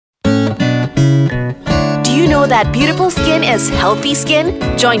know that beautiful skin is healthy skin?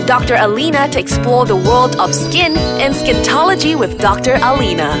 Join Dr. Alina to explore the world of skin in SKINtology with Dr.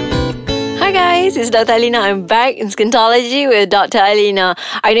 Alina. Hi guys, it's Dr. Alina. I'm back in SKINtology with Dr. Alina.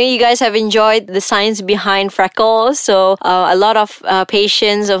 I know you guys have enjoyed the science behind freckles. So a lot of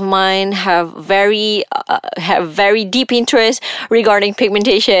patients of mine have very deep interest regarding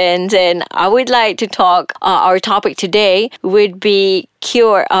pigmentations, and I would like to talk. Our topic today would be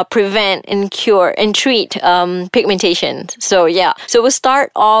prevent and cure and treat pigmentations. So we'll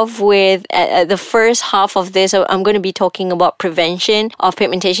start off with the first half of this. I'm going to be talking about prevention of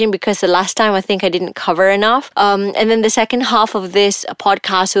pigmentation because the last time I think I didn't cover enough. And then the second half of this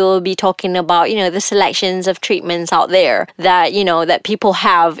podcast we'll be talking about the selections of treatments out there that that people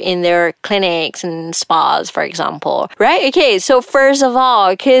have in their clinics and spas, for example. Right? Okay. So first of all,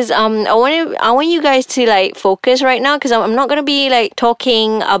 because I want you guys to focus right now, because I'm not going to be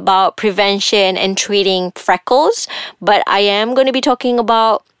talking about prevention and treating freckles, but I am going to be talking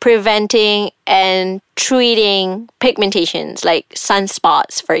about preventing and treating pigmentations like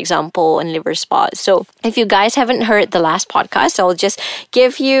sunspots, for example, and liver spots. So if you guys haven't heard the last podcast, I'll just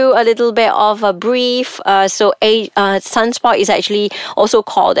give you a little bit of a brief. Sunspot is actually also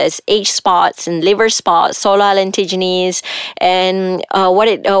called as age spots and liver spots, solar lentigines, and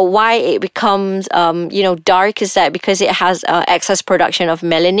why it becomes dark is that because it has excess production of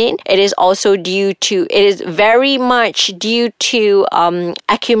melanin. It is very much due to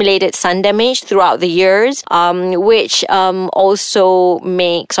accumulated sun damage throughout the years, which also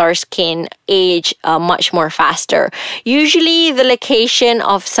makes our skin age much more faster. Usually the location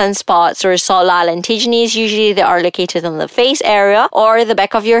of sunspots or solar lentigines, usually they are located on the face area or the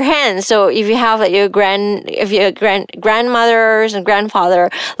back of your hand. So if you have your grandmothers and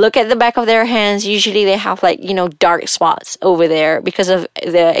grandfather, look at the back of their hands, usually they have dark spots over there because of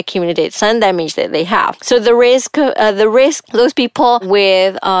the accumulated sun damage that they have. So the risk, those people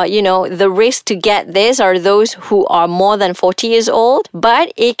with the risk to get this are those who are more than 40 years old,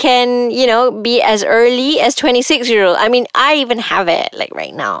 but it can be as early as 26 years old. I mean, I even have it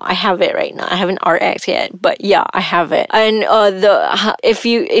right now. I have it right now. I haven't RX yet, but yeah, I have it. And if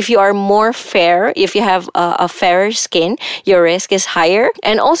you are more fair, if you have a fairer skin, your risk is higher.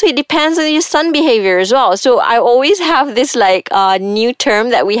 And also it depends on your sun behavior as well. So I always have this new term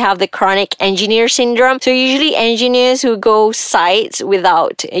that we have, the chronic engineer syndrome. So usually engineers who go sites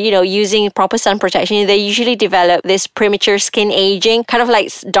without using proper sun protection, they usually develop this premature skin aging, kind of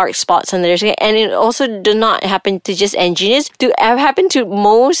like dark spots on their skin. And it also does not happen to just engineers. It happen to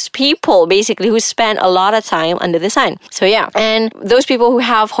most people basically who spend a lot of time under the sun. So yeah, and those people who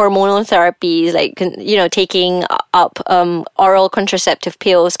have hormonal therapies, taking up oral contraceptive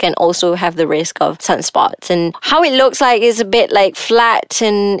pills, can also have the risk of sunspots. And how it looks like is a bit flat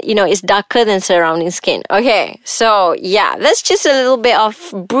and it's darker than surrounding skin. Okay, so yeah, that's just a little bit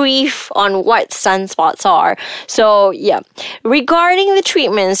of brief on what sunspots are. So yeah, regarding the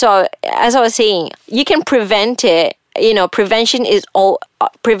treatment, so as I was saying, you can prevent it.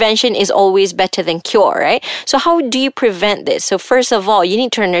 Prevention is always better than cure, right? So how do you prevent this? So first of all, you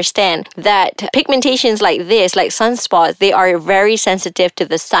need to understand that pigmentations like this, like sunspots, they are very sensitive to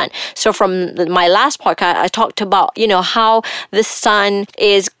the sun. So from my last podcast, I talked about, how the sun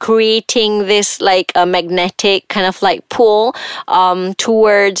is creating this a magnetic kind of pull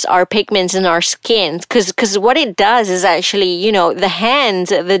towards our pigments in our skin. Because what it does is actually, the hands,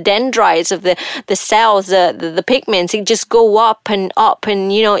 the dendrites of the cells, the pigments, it just go up and up. And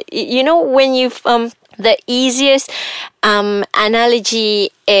when you've the easiest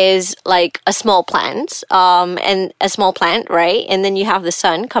analogy is a small plant, and a small plant, right? And then you have the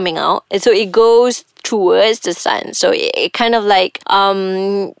sun coming out, and so it goes towards the sun. So it kind of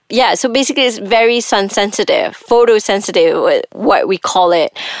so basically it's very sun sensitive, photosensitive, what we call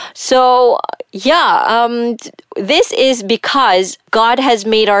it. So this is because God has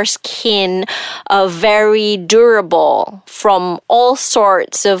made our skin very durable from all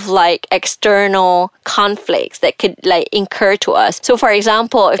sorts of external conflicts that could incur to us. So for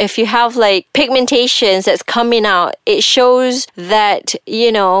example, if you have pigmentations that's coming out, it shows that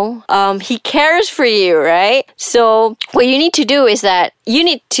he cares for you, right? So what you need to do is that you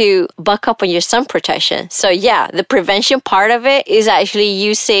need to buck up on your sun protection. So the prevention part of it is actually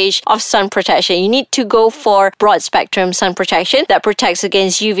usage of sun protection. You need to go for broad spectrum sun protection that protects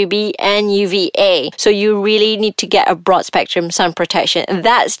against UVB and UVA. So you really need to get a broad spectrum sun protection. And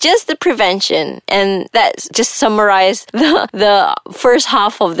that's just the prevention. And that's just summarize the first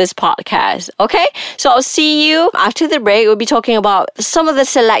half of this podcast. Okay? So I'll see you after the break. We'll be talking about some of the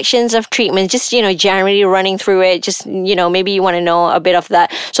selections of treatments, just, generally running through it. Just, maybe you want to know a bit bit of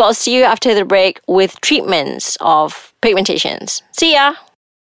that. So I'll see you after the break with treatments of pigmentations. See ya!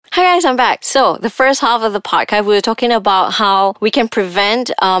 Hi guys, I'm back. So the first half of the podcast, we were talking about how we can prevent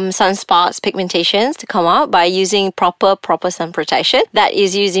sunspots, pigmentations to come out by using proper sun protection. That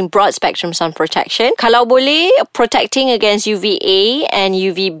is using broad spectrum sun protection. Kalau boleh, protecting against UVA and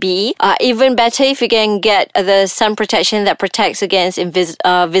UVB. Even better if you can get the sun protection that protects against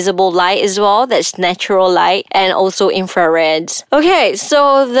visible light as well. That's natural light, and also infrareds. Okay,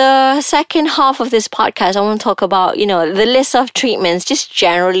 so the second half of this podcast, I want to talk about, the list of treatments, just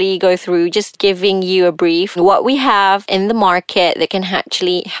generally go through, just giving you a brief what we have in the market that can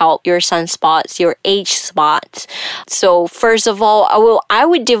actually help your sunspots, your age spots. So first of all, I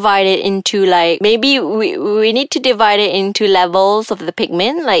would divide it into maybe we need to divide it into levels of the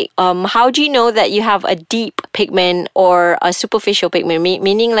pigment. How do you know that you have a deep pigment or a superficial pigment,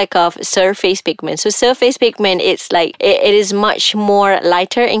 meaning like a surface pigment? So surface pigment, it's like it is much more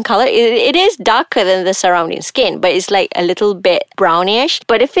lighter in color. It is darker than the surrounding skin, but it's like a little bit brownish.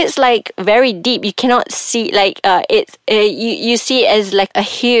 But if it's like very deep, you cannot see you see it as like a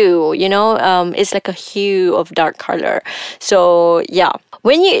hue, it's like a hue of dark color. So yeah,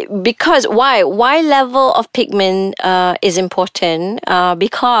 because why level of pigment is important,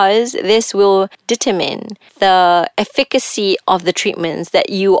 because this will determine the efficacy of the treatments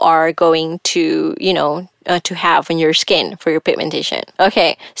that you are going to to have on your skin for your pigmentation.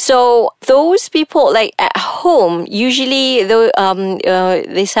 Okay, so those people at home, usually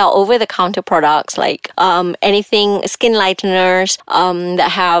they sell over-the-counter products anything, skin lighteners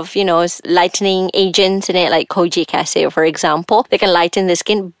that have lightening agents in it, like kojic acid, for example. They can lighten the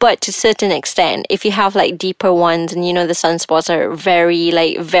skin, but to a certain extent. If you have deeper ones and the sunspots are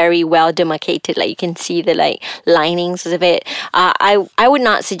very well demarcated, you can see the linings of it, I would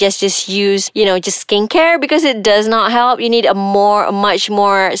not suggest just use just skincare, because it does not help. You need a much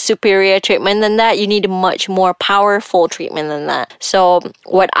more superior treatment than that. You need a much more powerful treatment than that. So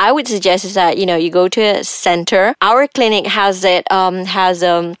what I would suggest is that you go to a center. Our clinic has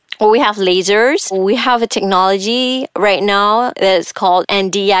we have lasers. We have a technology right now that's called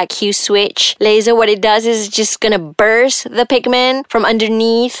NDI Q-switch laser. What it does is just going to burst the pigment from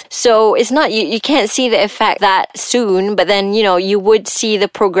underneath. So it's not, you can't see the effect that soon, but then, you would see the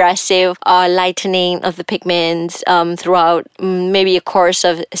progressive lightening of the pigments throughout maybe a course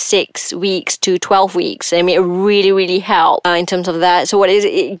of 6 weeks to 12 weeks. I mean, it really, really helps in terms of that. So what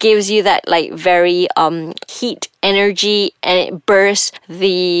it gives you that very heat energy, and it bursts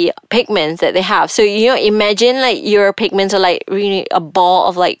the pigments that they have. So imagine your pigments are really a ball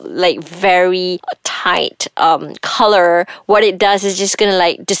of very tight color. What it does is just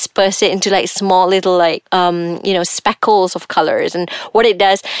gonna disperse it into small little speckles of colors. And what it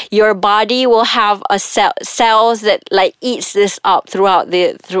does, your body will have cells that eats this up throughout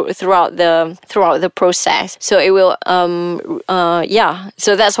the process. So it will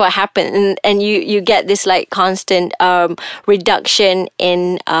so that's what happens, and you get this constant reduction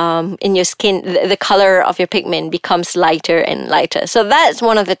in your skin. The color of your pigment becomes lighter and lighter. So that's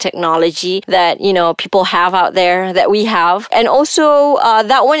one of the technology that people have out there, that we have. And also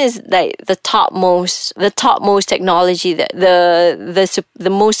that one is the topmost technology, the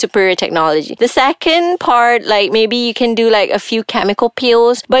most superior technology. The second part, maybe you can do a few chemical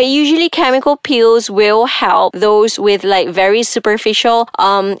peels, but usually chemical peels will help those with very superficial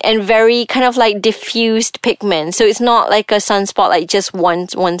and very kind of diffused pigment. So it's not like a sunspot, just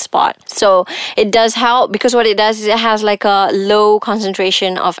one spot. So it does help, because what it does is it has a low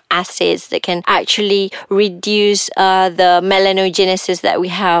concentration of acids that can actually reduce the melanogenesis that we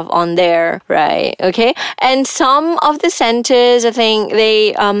have on there, right? Okay. And some of the centers, I think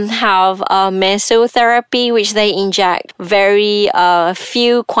they have mesotherapy, which they inject very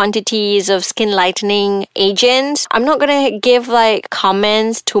few quantities of skin lightening agents. I'm not going to give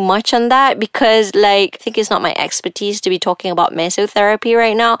comments too much on that, because I think it's not my expertise to be talking about mesotherapy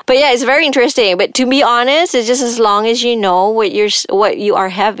right now. But yeah, it's very interesting. But to be honest, it's just as long as you know what you are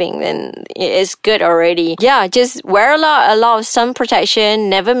having, then it's good already. Yeah, just wear a lot of sun protection.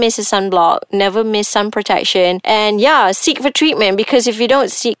 Never miss a sunblock. Never miss sun protection. And yeah, seek for treatment, because if you don't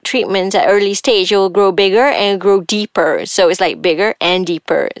seek treatments at early stage, it will grow bigger and grow deeper. So it's bigger and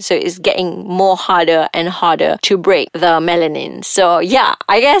deeper. So it's getting more harder and harder to break the melanin. So yeah,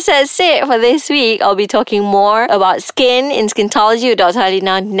 I guess that's it for this week. I'll be talking more about skin in SKINtology with Dr.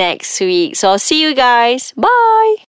 Alina next week. So I'll see you guys. Bye!